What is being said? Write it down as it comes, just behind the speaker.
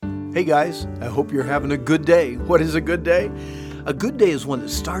Hey guys, I hope you're having a good day. What is a good day? A good day is one that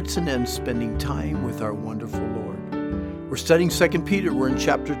starts and ends spending time with our wonderful Lord. We're studying 2 Peter. We're in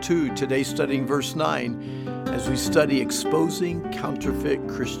chapter 2, today studying verse 9 as we study exposing counterfeit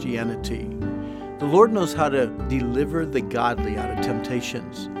Christianity. The Lord knows how to deliver the godly out of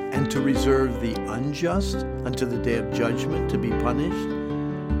temptations and to reserve the unjust unto the day of judgment to be punished.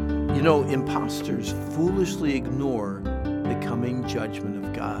 You know, imposters foolishly ignore the coming judgment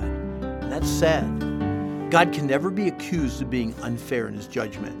of God. That's sad. God can never be accused of being unfair in his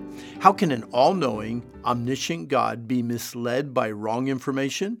judgment. How can an all-knowing, omniscient God be misled by wrong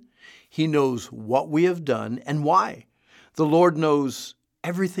information? He knows what we have done and why. The Lord knows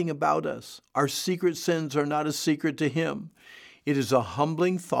everything about us. Our secret sins are not a secret to him. It is a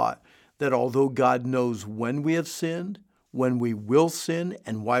humbling thought that although God knows when we have sinned, when we will sin,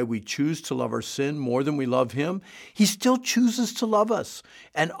 and why we choose to love our sin more than we love him, he still chooses to love us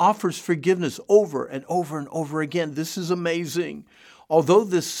and offers forgiveness over and over and over again. This is amazing. Although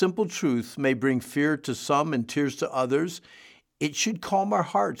this simple truth may bring fear to some and tears to others, it should calm our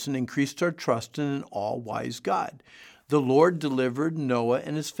hearts and increase our trust in an all-wise God. The Lord delivered Noah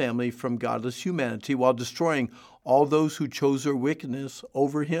and his family from godless humanity while destroying all those who chose their wickedness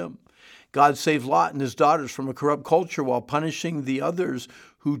over him. God saved Lot and his daughters from a corrupt culture while punishing the others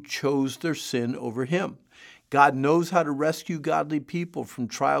who chose their sin over him. God knows how to rescue godly people from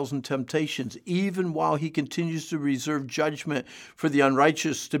trials and temptations, even while he continues to reserve judgment for the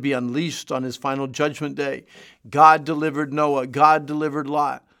unrighteous to be unleashed on his final judgment day. God delivered Noah. God delivered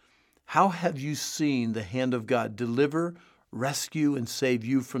Lot. How have you seen the hand of God deliver, rescue, and save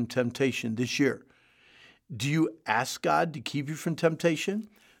you from temptation this year? Do you ask God to keep you from temptation?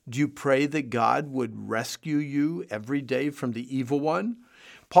 Do you pray that God would rescue you every day from the evil one?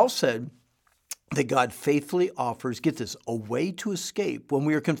 Paul said that God faithfully offers, get this, a way to escape when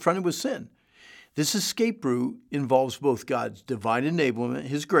we are confronted with sin. This escape route involves both God's divine enablement,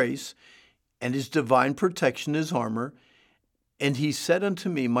 his grace, and his divine protection, his armor. And he said unto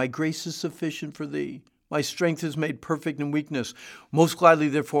me, my grace is sufficient for thee. My strength is made perfect in weakness. Most gladly,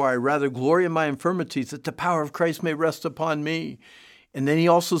 therefore, I rather glory in my infirmities, that the power of Christ may rest upon me. And then he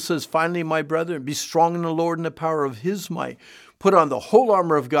also says, finally, my brethren, be strong in the Lord and the power of his might. Put on the whole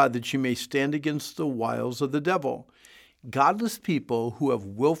armor of God that you may stand against the wiles of the devil. Godless people who have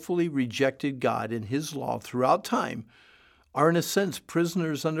willfully rejected God and his law throughout time are, in a sense,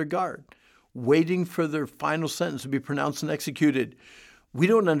 prisoners under guard, waiting for their final sentence to be pronounced and executed. We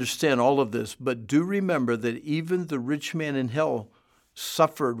don't understand all of this, but do remember that even the rich man in hell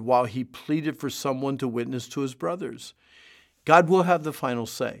suffered while he pleaded for someone to witness to his brothers. God will have the final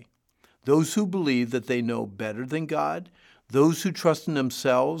say. Those who believe that they know better than God, those who trust in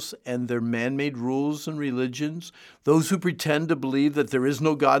themselves and their man-made rules and religions, those who pretend to believe that there is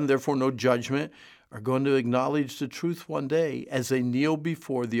no God and therefore no judgment, are going to acknowledge the truth one day as they kneel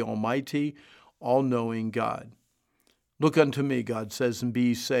before the almighty, all-knowing God. Look unto me, God says, and be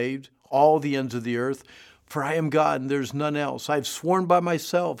ye saved, all the ends of the earth. For I am God, and there is none else. I have sworn by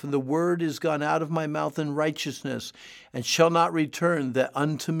myself, and the word is gone out of my mouth in righteousness, and shall not return, that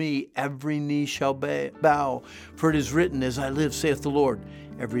unto me every knee shall bow. For it is written, as I live, saith the Lord,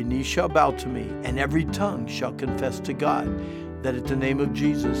 every knee shall bow to me, and every tongue shall confess to God, that at the name of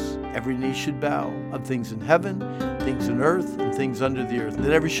Jesus every knee should bow, of things in heaven, things in earth, and things under the earth, and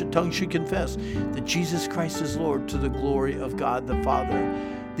that every tongue should confess that Jesus Christ is Lord, to the glory of God the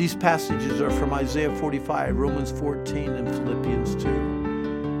Father. These passages are from Isaiah 45, Romans 14, and Philippians 2.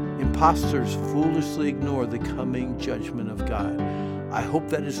 Imposters foolishly ignore the coming judgment of God. I hope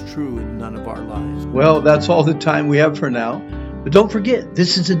that is true in none of our lives. Well, that's all the time we have for now. But don't forget,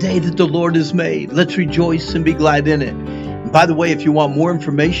 this is a day that the Lord has made. Let's rejoice and be glad in it. And by the way, if you want more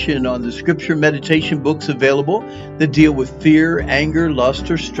information on the scripture meditation books available that deal with fear, anger,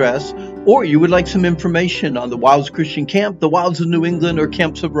 lust, or stress, or you would like some information on the Wilds Christian Camp, the Wilds of New England, or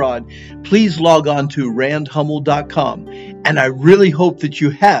camps abroad, please log on to randhummel.com. And I really hope that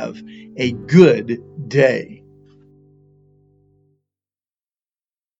you have a good day.